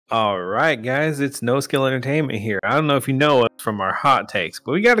All right, guys, it's No Skill Entertainment here. I don't know if you know us from our hot takes,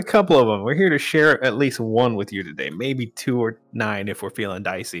 but we got a couple of them. We're here to share at least one with you today, maybe 2 or 9 if we're feeling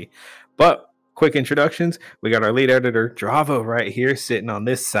dicey. But quick introductions. We got our lead editor, Dravo, right here, sitting on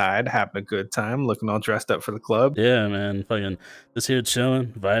this side, having a good time, looking all dressed up for the club. Yeah, man, fucking just here chilling,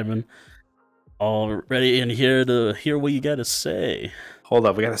 vibing, all ready in here to hear what you got to say. Hold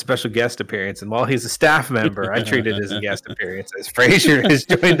up, we got a special guest appearance, and while he's a staff member, I treat it as a guest appearance, as Frazier has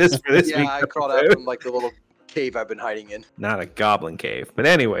joined us for this week. Yeah, I crawled out from like the little cave I've been hiding in. Not a goblin cave, but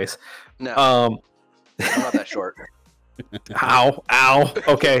anyways. No, I'm not that short. Ow.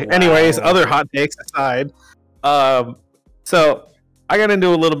 Okay, Wow. Anyways, other hot takes aside. So I got into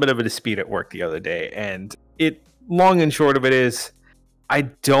a little bit of a dispute at work the other day, and long and short of it is, I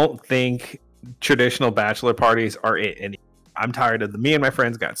don't think traditional bachelor parties are it anymore. I'm tired of me and my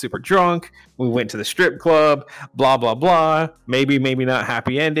friends got super drunk. We went to the strip club, blah, blah, blah. Maybe not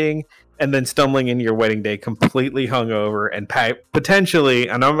happy ending. And then stumbling into your wedding day completely hungover and potentially,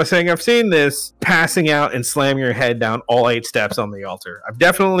 and I'm not saying I've seen this, passing out and slamming your head down all 8 steps on the altar. I've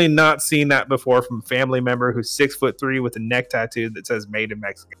definitely not seen that before from a family member who's 6'3" with a neck tattoo that says made in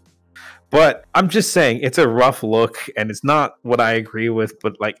Mexico. But I'm just saying it's a rough look and it's not what I agree with.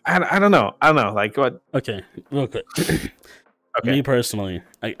 But like, I don't know. Like what? Okay, real quick. Okay. Me personally,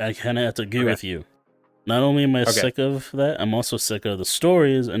 I kind of have to agree with you. Not only am I sick of that, I'm also sick of the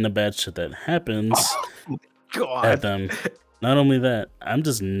stories and the bad shit that happens at them. Not only that, I'm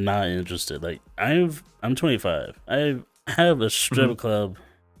just not interested. Like I'm 25. I have a strip club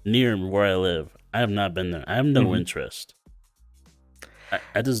near where I live. I have not been there. I have no interest.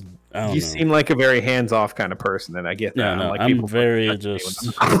 I don't know. You seem like a very hands-off kind of person, and I get that. No, like I'm very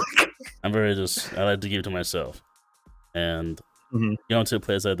just. I like to keep it to myself. And going to a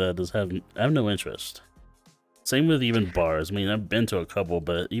place like that I have no interest. Same with even bars. I mean, I've been to a couple,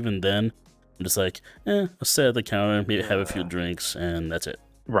 but even then, I'm just like, I'll sit at the counter, maybe have a few drinks, and that's it.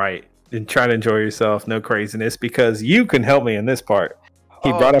 Right. And try to enjoy yourself, no craziness, because you can help me in this part.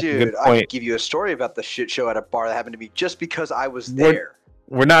 He brought up a good point. I could give you a story about the shit show at a bar that happened to me just because I was there.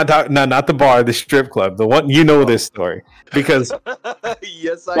 We're not talking, not the bar, the strip club. The one, this story. Because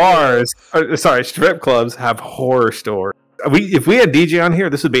yes, strip clubs have horror stories. If we had DJ on here,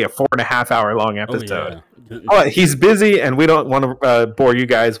 this would be a 4.5 hour long episode. Oh, he's busy, and we don't want to bore you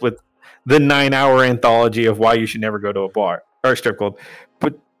guys with the 9-hour anthology of why you should never go to a bar or a strip club.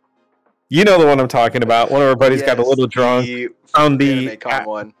 But you know the one I'm talking about. One of our buddies got a little drunk, found the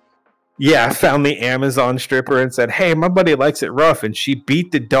Amazon stripper and said, "Hey, my buddy likes it rough," and she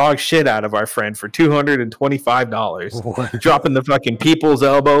beat the dog shit out of our friend for $225, dropping the fucking people's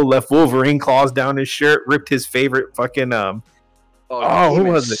elbow, left Wolverine claws down his shirt, ripped his favorite fucking who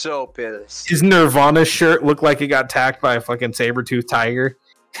was it? So pissed. His Nirvana shirt looked like it got attacked by a fucking saber-toothed tiger.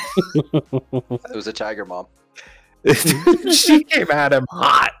 It was a tiger mom. She came at him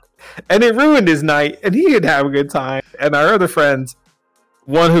hot, and it ruined his night, and he didn't have a good time. And our other friends,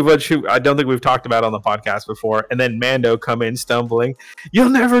 one who I don't think we've talked about on the podcast before, and then Mando come in stumbling.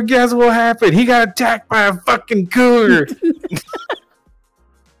 You'll never guess what happened. He got attacked by a fucking cougar.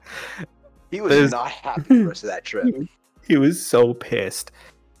 He was not happy the rest of that trip. He was so pissed.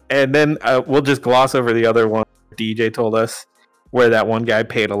 And then we'll just gloss over the other one DJ told us, where that one guy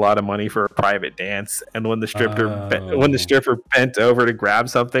paid a lot of money for a private dance, and when the stripper bent over to grab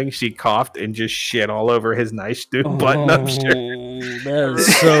something, she coughed and just shit all over his nice button-up shirt. That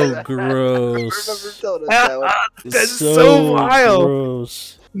is so gross. I remember telling us that one. That's so vile.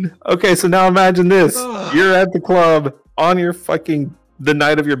 Gross. Okay, so now imagine this: you're at the club on your the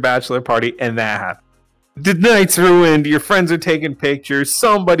night of your bachelor party, and that happened. The night's ruined. Your friends are taking pictures.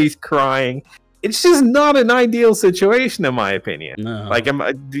 Somebody's crying. It's just not an ideal situation, in my opinion. No. Like,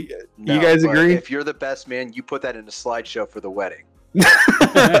 you guys agree? If you're the best man, you put that in a slideshow for the wedding.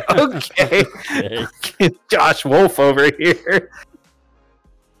 Okay. Josh Wolf over here.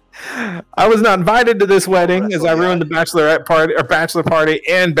 I was not invited to this wedding as I ruined the bachelor party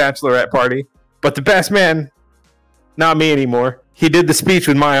and bachelorette party. But the best man, not me anymore. He did the speech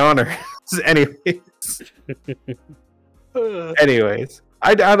with my honor. Anyways,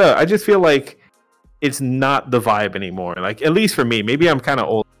 I don't know. I just feel like it's not the vibe anymore. Like, at least for me. Maybe I'm kind of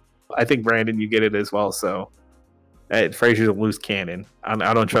old. I think, Brandon, you get it as well. So, Frazier's a loose cannon.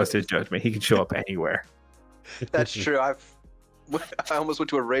 I don't trust his judgment. He can show up anywhere. That's true. I almost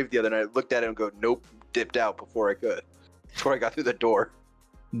went to a rave the other night. Looked at it and go, nope, dipped out before I got through the door.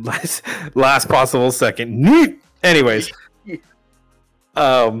 Last possible second. Anyways.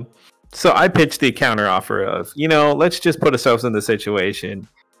 So I pitched the counter offer of, let's just put ourselves in the situation.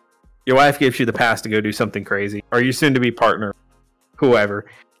 Your wife gives you the pass to go do something crazy, or your soon-to-be partner, whoever,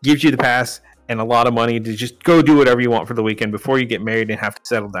 gives you the pass and a lot of money to just go do whatever you want for the weekend before you get married and have to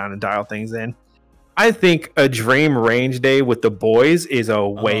settle down and dial things in. I think a dream range day with the boys is a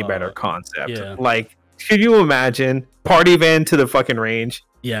way better concept. Yeah. Like, could you imagine party van to the fucking range?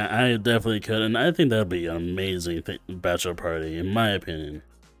 Yeah, I definitely could, and I think that'd be an amazing bachelor party, in my opinion.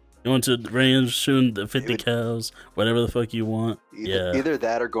 Going to the range, shooting the 50 cows, whatever the fuck you want. Either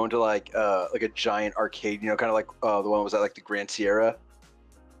that or going to like a giant arcade, kind of like the one was at like the Grand Sierra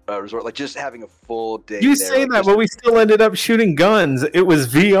resort, like just having a full day. You there, say like, that, but we still ended up shooting guns. It was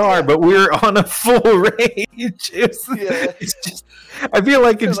VR, but we were on a full range. It's just, I feel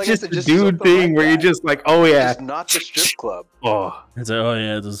like it's just a dude thing where you're just like, oh yeah, it's not the strip club. It's like, oh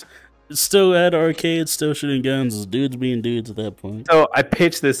yeah, it's still at arcades, still shooting guns. It's dudes being dudes at that point. So I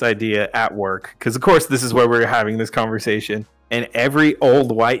pitched this idea at work because, of course, this is where we were having this conversation, and every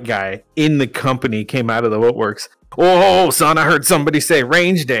old white guy in the company came out of the woodworks. Oh, son, I heard somebody say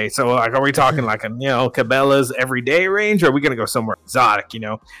range day. So, like, are we talking like a, Cabela's everyday range, or are we going to go somewhere exotic,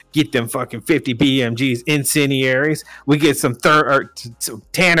 get them fucking 50 BMGs, incendiaries? We get some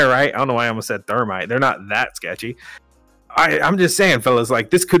tannerite. I don't know why I almost said thermite. They're not that sketchy. I'm just saying, fellas, like,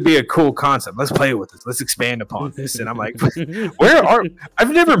 this could be a cool concept. Let's play with this. Let's expand upon this. And I'm like,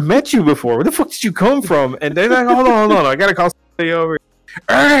 I've never met you before. Where the fuck did you come from? And they're like, hold on. I got to call somebody over.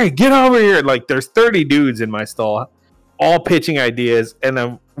 Hey, get over here. Like, there's 30 dudes in my stall, all pitching ideas. And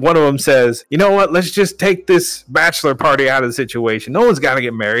then one of them says, you know what? Let's just take this bachelor party out of the situation. No one's got to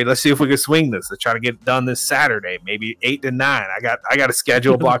get married. Let's see if we can swing this. Let's try to get it done this Saturday, maybe 8 to 9. I got a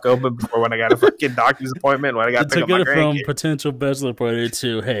schedule block open before when I got a fucking doctor's appointment. When I got to pick up my grandkids. From potential bachelor party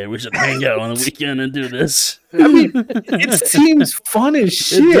to, hey, we should hang out on the weekend and do this. I mean, it seems fun as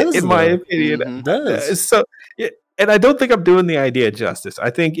shit, in my opinion. It does. So, yeah. And I don't think I'm doing the idea justice.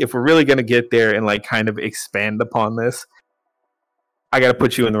 I think if we're really going to get there and like kind of expand upon this, I got to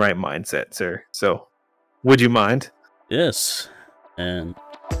put you in the right mindset, sir. So, would you mind? Yes. And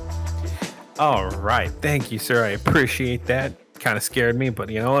all right. Thank you, sir. I appreciate that. Kind of scared me, but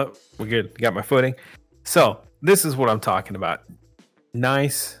you know what? We're good. Got my footing. So, this is what I'm talking about.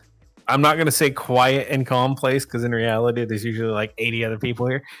 Nice. I'm not going to say quiet and calm place because in reality, there's usually like 80 other people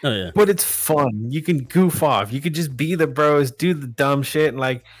here. Oh, yeah. But it's fun. You can goof off. You could just be the bros, do the dumb shit. And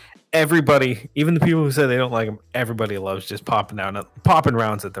like everybody, even the people who say they don't like them, everybody loves just popping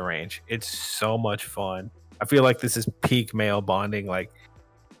rounds at the range. It's so much fun. I feel like this is peak male bonding. Like,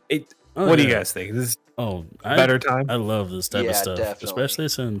 what do you guys think? This is better time? I love this type of stuff. Definitely. Especially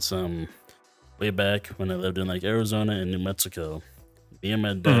since way back when I lived in like Arizona and New Mexico. Me and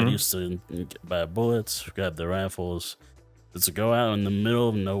my dad used to buy bullets, grab the rifles, just to go out in the middle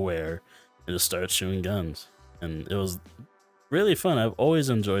of nowhere and just start shooting guns. And it was really fun. I've always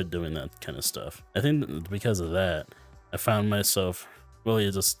enjoyed doing that kind of stuff. I think because of that, I found myself really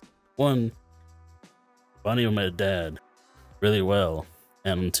just, one, bonding with my dad really well,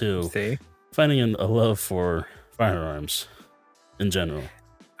 and two, finding a love for firearms in general.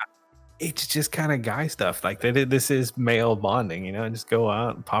 It's just kind of guy stuff. Like this is male bonding, just go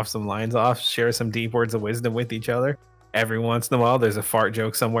out and pop some lines off, share some deep words of wisdom with each other. Every once in a while, there's a fart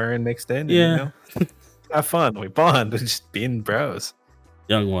joke somewhere in mixed in. Yeah. And, have fun. We bond. We're just being bros.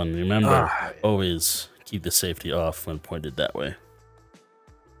 Young one, remember, always keep the safety off when pointed that way.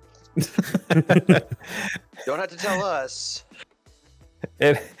 Don't have to tell us.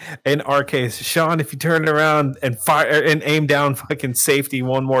 In our case, Sean, if you turn it around and fire and aim down fucking safety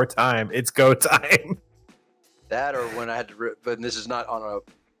one more time, it's go time. That or when I had to rip, but this is not on a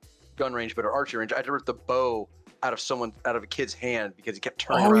gun range, but an archery range. I had to rip the bow out of a kid's hand because he kept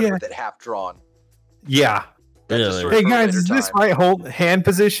turning around with it half drawn. Yeah. Hey guys, is this right hold hand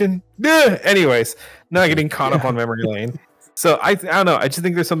position? Anyways, not getting caught up on memory lane. So I don't know. I just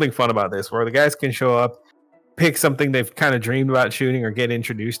think there's something fun about this where the guys can show up, pick something they've kind of dreamed about shooting or get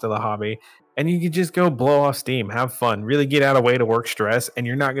introduced to the hobby, and you can just go blow off steam, have fun, really get out of way to work stress, and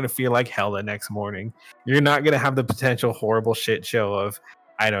you're not going to feel like hell the next morning. You're not going to have the potential horrible shit show of,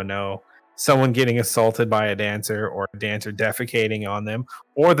 I don't know, someone getting assaulted by a dancer or a dancer defecating on them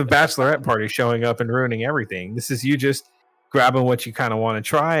or the bachelorette party showing up and ruining everything. This is you just grabbing what you kind of want to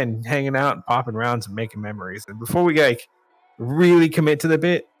try and hanging out and popping rounds and making memories. And before we like really commit to the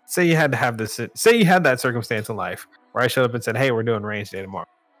bit, say you had that circumstance in life where I showed up and said, hey, we're doing range day tomorrow.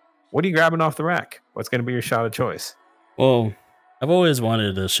 What are you grabbing off the rack? What's going to be your shot of choice? Well, I've always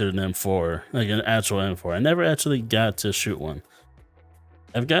wanted to shoot an M4, like an actual M4. I never actually got to shoot one.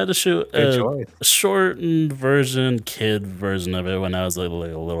 I've got to shoot a shortened version, kid version of it when I was like a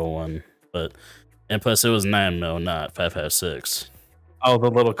little one. And plus it was 9mm, not 5.56. Oh,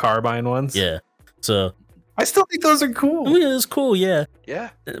 the little carbine ones? Yeah. So I still think those are cool. I mean, it's cool, yeah. Yeah.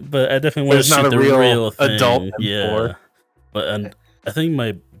 But I definitely want to shoot the real thing. Adult yeah. But I think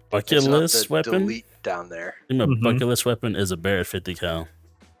my bucket list weapon delete down there. I think my bucket list weapon is a Barrett 50 cal.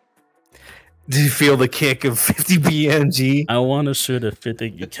 Do you feel the kick of 50 BMG? I want to shoot a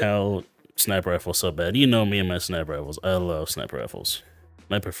 50 cal sniper rifle so bad. You know me and my sniper rifles. I love sniper rifles.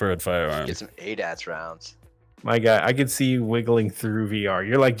 My preferred firearm. Get some ADATS rounds. My guy, I can see you wiggling through VR.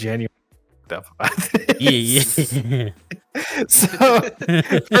 You're like genuine stuff about this. Yeah. So,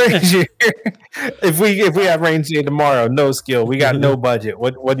 Ranger, if we have range day tomorrow, no skill, we got no budget.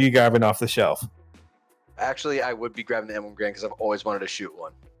 What are you grabbing off the shelf? Actually, I would be grabbing the M1 Garand because I've always wanted to shoot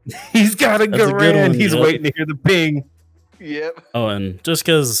one. He's got a Garand. He's waiting to hear the ping. Yep. Oh, and just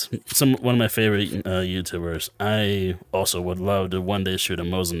because one of my favorite YouTubers, I also would love to one day shoot a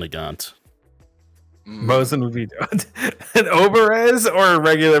Mosin Nagant. Mosin would be an Oberez or a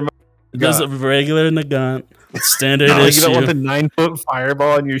regular. Just a regular Nagant, standard issue. You don't want the 9-foot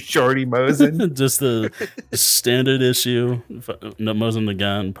fireball in your shorty Mosin. Just the standard issue Mosin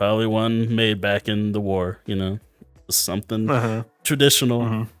Nagant, probably one made back in the war. You know, something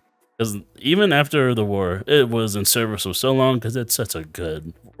traditional. Because even after the war, it was in service for so long because it's such a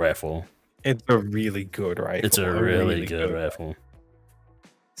good rifle. It's a really good rifle. It's a really good rifle.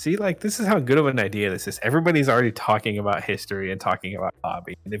 See, like, this is how good of an idea this is. Everybody's already talking about history and talking about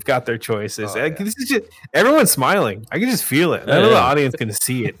hobby. They've got their choices. This is just, everyone's smiling. I can just feel it. I know the audience can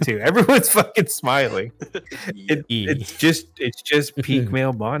see it too. Everyone's fucking smiling. It's just peak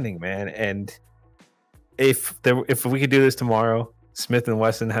male bonding, man. And if we could do this tomorrow, Smith &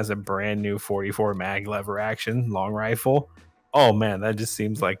 Wesson has a brand new 44 mag lever action long rifle. Oh man, that just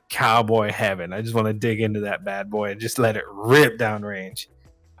seems like cowboy heaven. I just want to dig into that bad boy and just let it rip down range.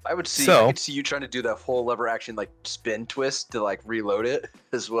 I could see you trying to do that whole lever action like spin twist to like reload it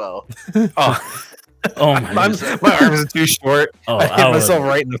as well. My arms are too short. I hit myself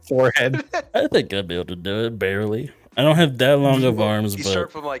right in the forehead. I think I'd be able to do it barely. I don't have that long of arms, you start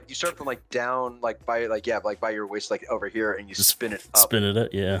from down by your waist like over here, and you just spin it up. Spin it up,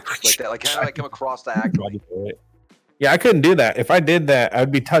 yeah. Like that, like kind of like come across diagonally. Yeah, I couldn't do that. If I did that,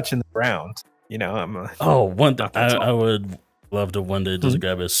 I'd be touching the ground. You know, I would love to one day just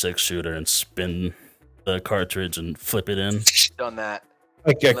grab a 6-shooter and spin the cartridge and flip it in. Done that.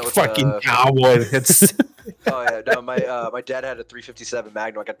 Like a fucking cowboy. Oh yeah, no. My dad had a 357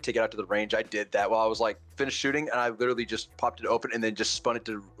 Magnum. I got to take it out to the range. I did that while I was like finished shooting, and I literally just popped it open and then just spun it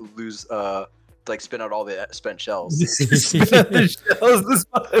to lose, spin out all the spent shells. Spin out the shells. This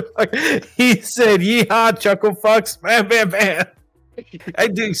motherfucker. He said, "Yeehaw, chuckle fucks, bam, bam, bam."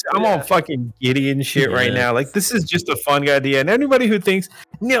 I'm all fucking giddy and shit right now. Like, this is just a fun idea. And anybody who thinks,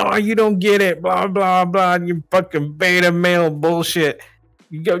 no, you don't get it, blah blah blah, you fucking beta male bullshit.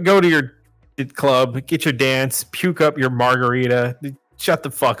 You go to your club, get your dance, puke up your margarita. Shut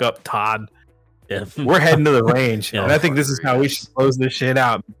the fuck up, Todd. Yeah. We're heading to the range. And I think this is how we should close this shit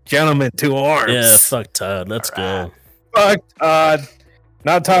out. Gentlemen, to arms. Yeah, fuck Todd. Let's go. Fuck Todd.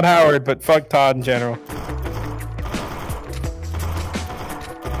 Not Todd Howard, but fuck Todd in general.